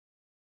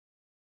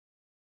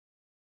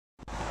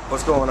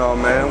What's going on,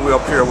 man? We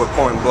up here with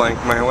Point Blank,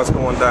 man. What's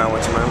going down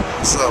with you, man?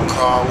 What's up,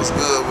 Carl? What's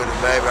good with it,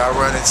 baby? I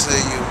run into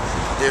you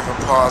different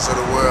parts of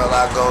the world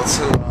I go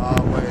to. I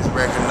always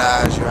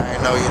recognize you. I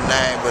ain't know your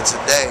name, but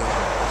today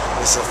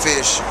it's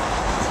official.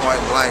 Point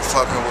Blank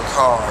fucking with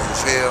Carl,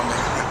 you feel me?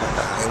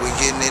 And we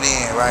getting it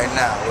in right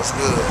now. What's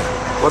good?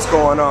 What's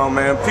going on,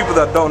 man? People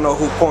that don't know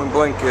who Point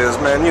Blank is,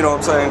 man, you know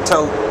what I'm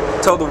saying?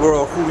 Tell the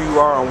world who you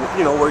are and,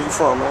 you know, where you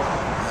from, man.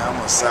 I'm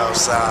a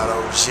Southside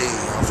OG.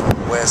 I'm from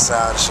the west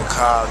side of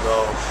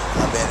Chicago.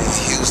 I've been in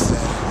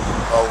Houston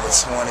over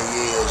 20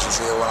 years, you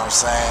feel what I'm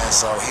saying?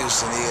 So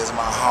Houston is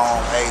my home,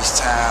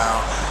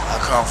 H-Town.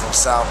 I come from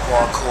South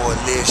Park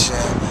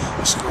Coalition,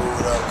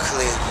 Screwed Up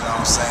Click, you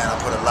know what I'm saying? I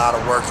put a lot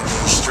of work in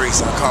these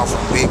streets. I come from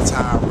Big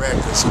Time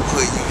Records, who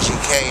put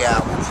UGK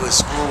out, who put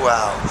Screw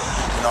out.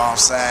 You know what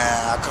I'm saying?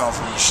 I come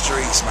from the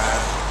streets, man.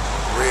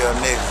 Real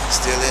nigga,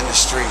 still in the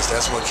streets.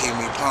 That's what keep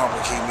me pumping,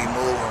 keep me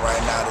moving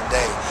right now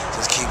today.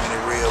 Just keeping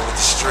it real with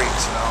the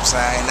streets, you know what I'm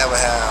saying? I ain't never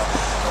have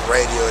a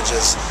radio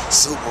just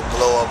super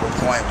blow up a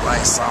Point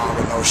Blank song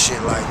or no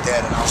shit like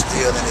that, and I'm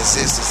still in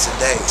existence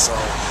today. So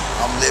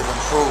I'm living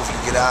proof.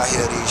 You get out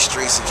here these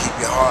streets and keep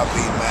your heart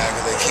beating, man,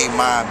 because they keep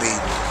mine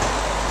beating.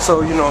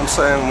 So, you know what I'm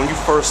saying, when you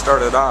first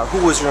started out,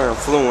 who was your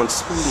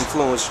influence? Who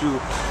influenced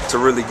you to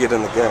really get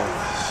in the game?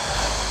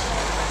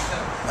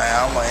 Man,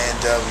 I'm an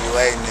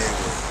NWA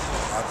nigga.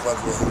 I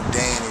fuck with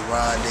Houdini,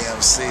 Run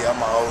DMC. I'm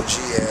an OG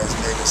ass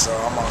nigga, so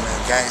I'm on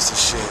that gangster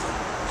shit.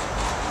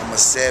 I'm a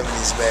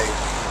 70s baby.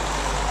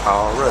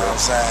 Alright. You know what I'm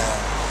saying?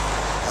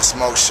 I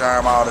smoked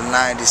Sherm all the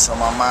 90s, so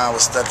my mind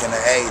was stuck in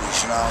the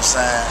 80s, you know what I'm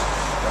saying?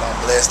 But I'm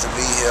blessed to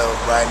be here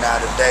right now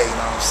today, you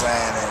know what I'm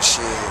saying? And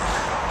shit,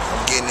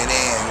 I'm getting it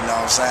in, you know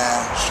what I'm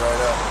saying?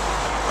 Straight up.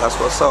 That's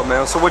what's up,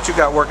 man. So what you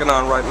got working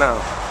on right now?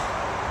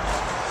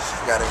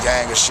 Got a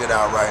gang of shit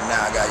out right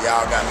now.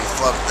 Y'all got me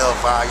fucked up,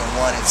 volume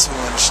 1 and 2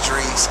 in the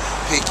streets.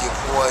 Pick Your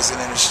Poison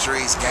in the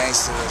streets.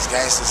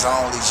 Gangsters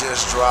Only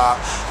just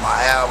dropped. My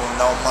album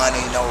No Money,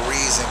 No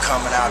Reason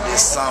coming out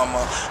this summer.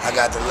 I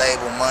got the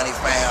label Money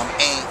Fam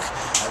Inc.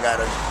 I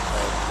got a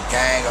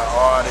gang of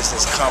artists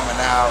that's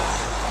coming out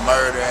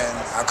murdering.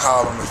 I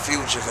call them the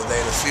future because they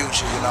the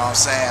future, you know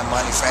what I'm saying?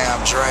 Money Fam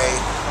Dre,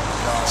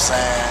 you know what I'm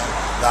saying?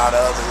 A lot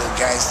of other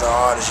little gangster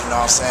artists, you know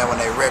what I'm saying, when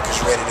they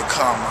records ready to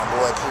come. My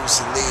boy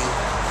Poosie Lee,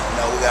 you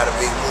know, we got a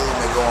big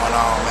movement going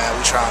on, man. We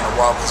trying to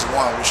walk as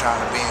one. We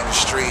trying to be in the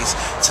streets,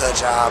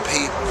 touch our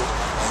people,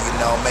 and, you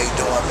know, make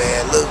doing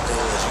bad look good,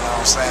 you know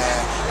what I'm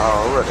saying?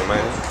 Already,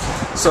 man.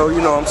 So,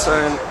 you know what I'm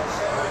saying,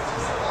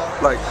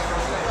 like,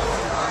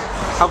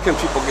 how can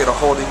people get a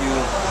hold of you?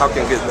 How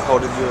can get a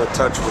hold of you in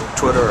touch with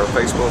Twitter or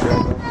Facebook?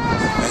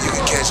 And you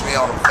can catch me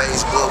on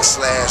Facebook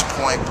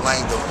 /Point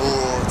Blank the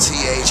Bull,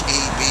 THEBULL.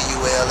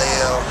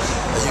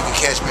 And you can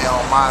catch me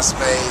on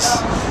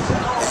MySpace.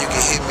 And you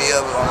can hit me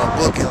up on a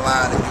booking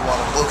line if you want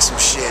to book some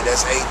shit.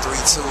 That's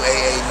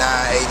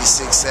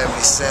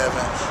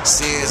 832-889-8677.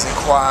 Serious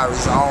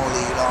inquiries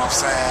only, you know what I'm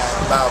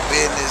saying? About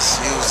business,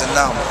 use the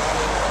number.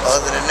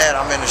 Other than that,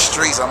 I'm in the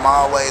streets. I'm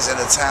always in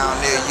a town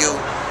near you.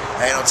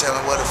 Ain't no telling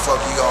where the fuck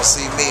you gonna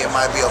see me. It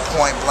might be a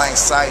Point Blank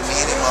site in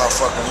any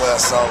motherfucking well,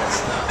 so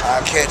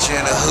I'll catch you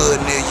in the hood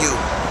near you.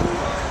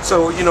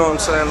 So, you know what I'm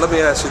saying, let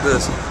me ask you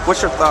this.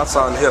 What's your thoughts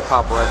on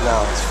hip-hop right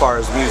now as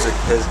far as music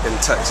is in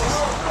Texas?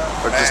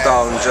 Or just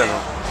all in general?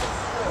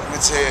 Let me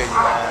tell you,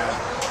 man.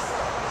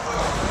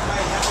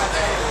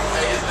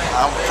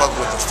 I'm fuck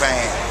with the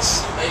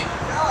fans.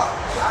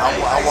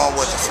 I want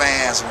what the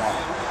fans want.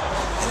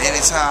 And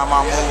anytime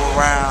I move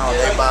around,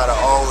 they buy the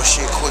old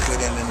shit quicker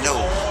than the new.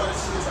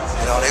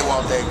 You know, they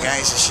want that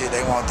gangster shit,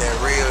 they want that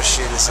real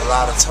shit. It's a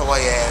lot of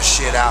toy ass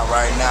shit out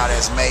right now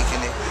that's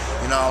making it.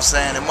 You know what I'm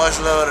saying? And much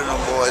love to them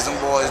boys. Them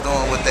boys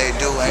doing what they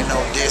do. Ain't no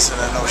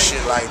dissing or no shit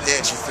like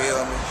that, you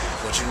feel me?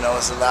 But you know,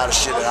 it's a lot of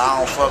shit that I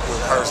don't fuck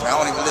with personally. I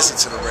don't even listen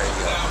to the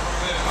radio,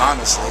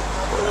 honestly.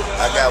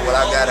 I got what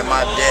I got in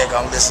my deck.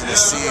 I'm listening to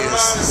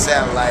Sirius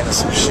Satellite or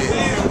some shit.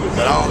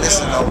 But I don't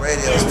listen to no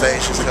radio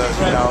stations because,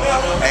 you know,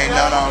 ain't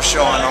none of them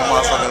showing no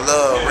motherfucking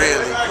love,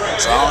 really.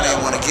 So I don't even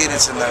want to get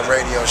into that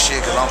radio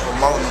shit because I'm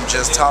promoting them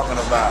just talking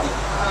about it.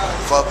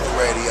 Fuck the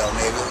radio,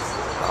 nigga.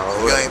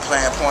 You ain't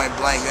playing Point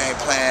Blank, you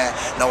ain't playing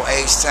no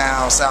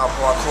H-Town, South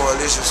Park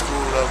Coalition,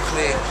 Screwed Up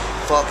Click.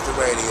 Fuck the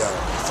radio.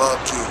 Fuck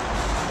you.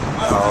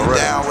 You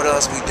down with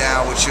us, we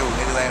down with you.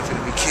 Niggas ain't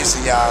finna be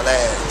kissing y'all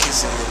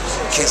ass,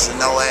 kissing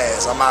no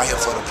ass. I'm out here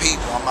for the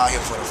people, I'm out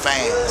here for the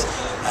fans.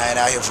 I ain't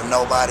out here for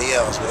nobody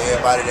else, but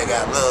everybody that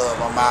got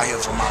love, I'm out here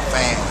for my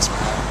fans,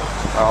 man.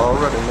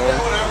 Already, man.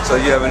 So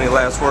you have any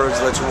last words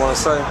that you want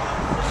to say?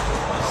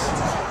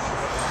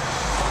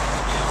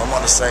 I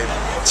want to say,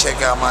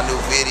 check out my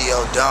new video,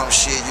 Dumb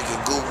Shit. You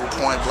can Google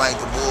Point Blank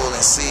the Bull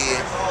and see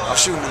it. I'm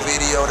shooting a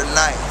video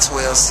tonight,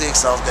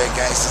 12/6 off that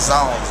Gangsters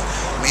Only.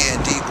 Me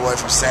and D-Boy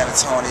from San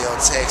Antonio,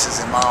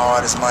 Texas, and my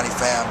artist Money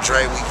Fam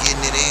Dre, we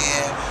getting it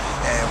in.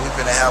 And we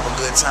finna have a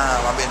good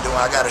time.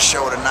 I got a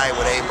show tonight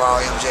with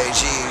A-Ball,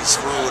 MJG,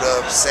 Screwed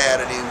Up,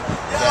 Saturday.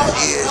 We got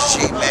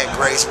ESG, Matt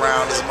Grace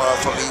round this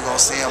motherfucker. You gonna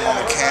see him on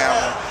the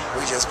camera.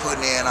 We just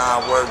putting in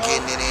our work,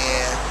 getting it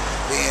in.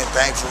 being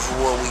thankful for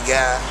what we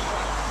got.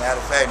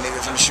 Matter of fact, nigga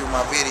finna shoot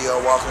my video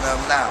walking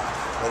up now.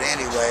 But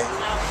anyway,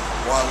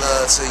 one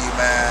love to you,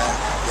 man.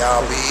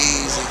 Y'all be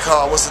easy.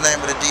 Carl, what's the name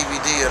of the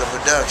DVD of the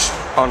production?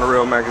 On the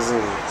Real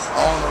Magazine.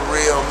 On the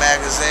Real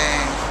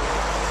Magazine.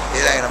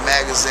 It ain't a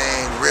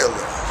magazine,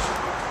 really.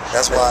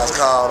 That's why it's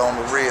called On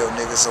the Real,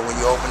 nigga. So when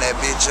you open that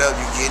bitch up,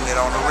 you getting it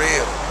on the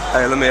real.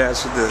 Hey, let me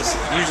ask you this.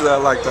 Usually I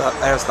like to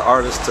ask the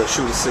artist to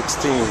shoot a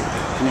 16.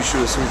 Can you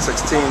shoot a sweet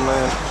 16,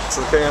 man? It's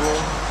okay,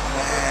 man?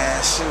 Man,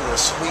 shoot a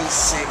sweet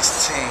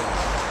 16.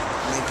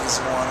 Niggas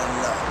wanna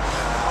know.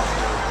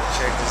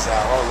 Check this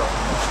out. Hold up.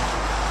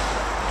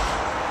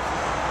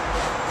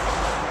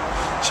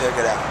 Check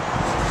it out.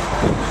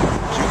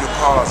 You can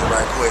pause it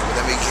right quick, but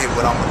let me get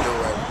what I'm gonna do.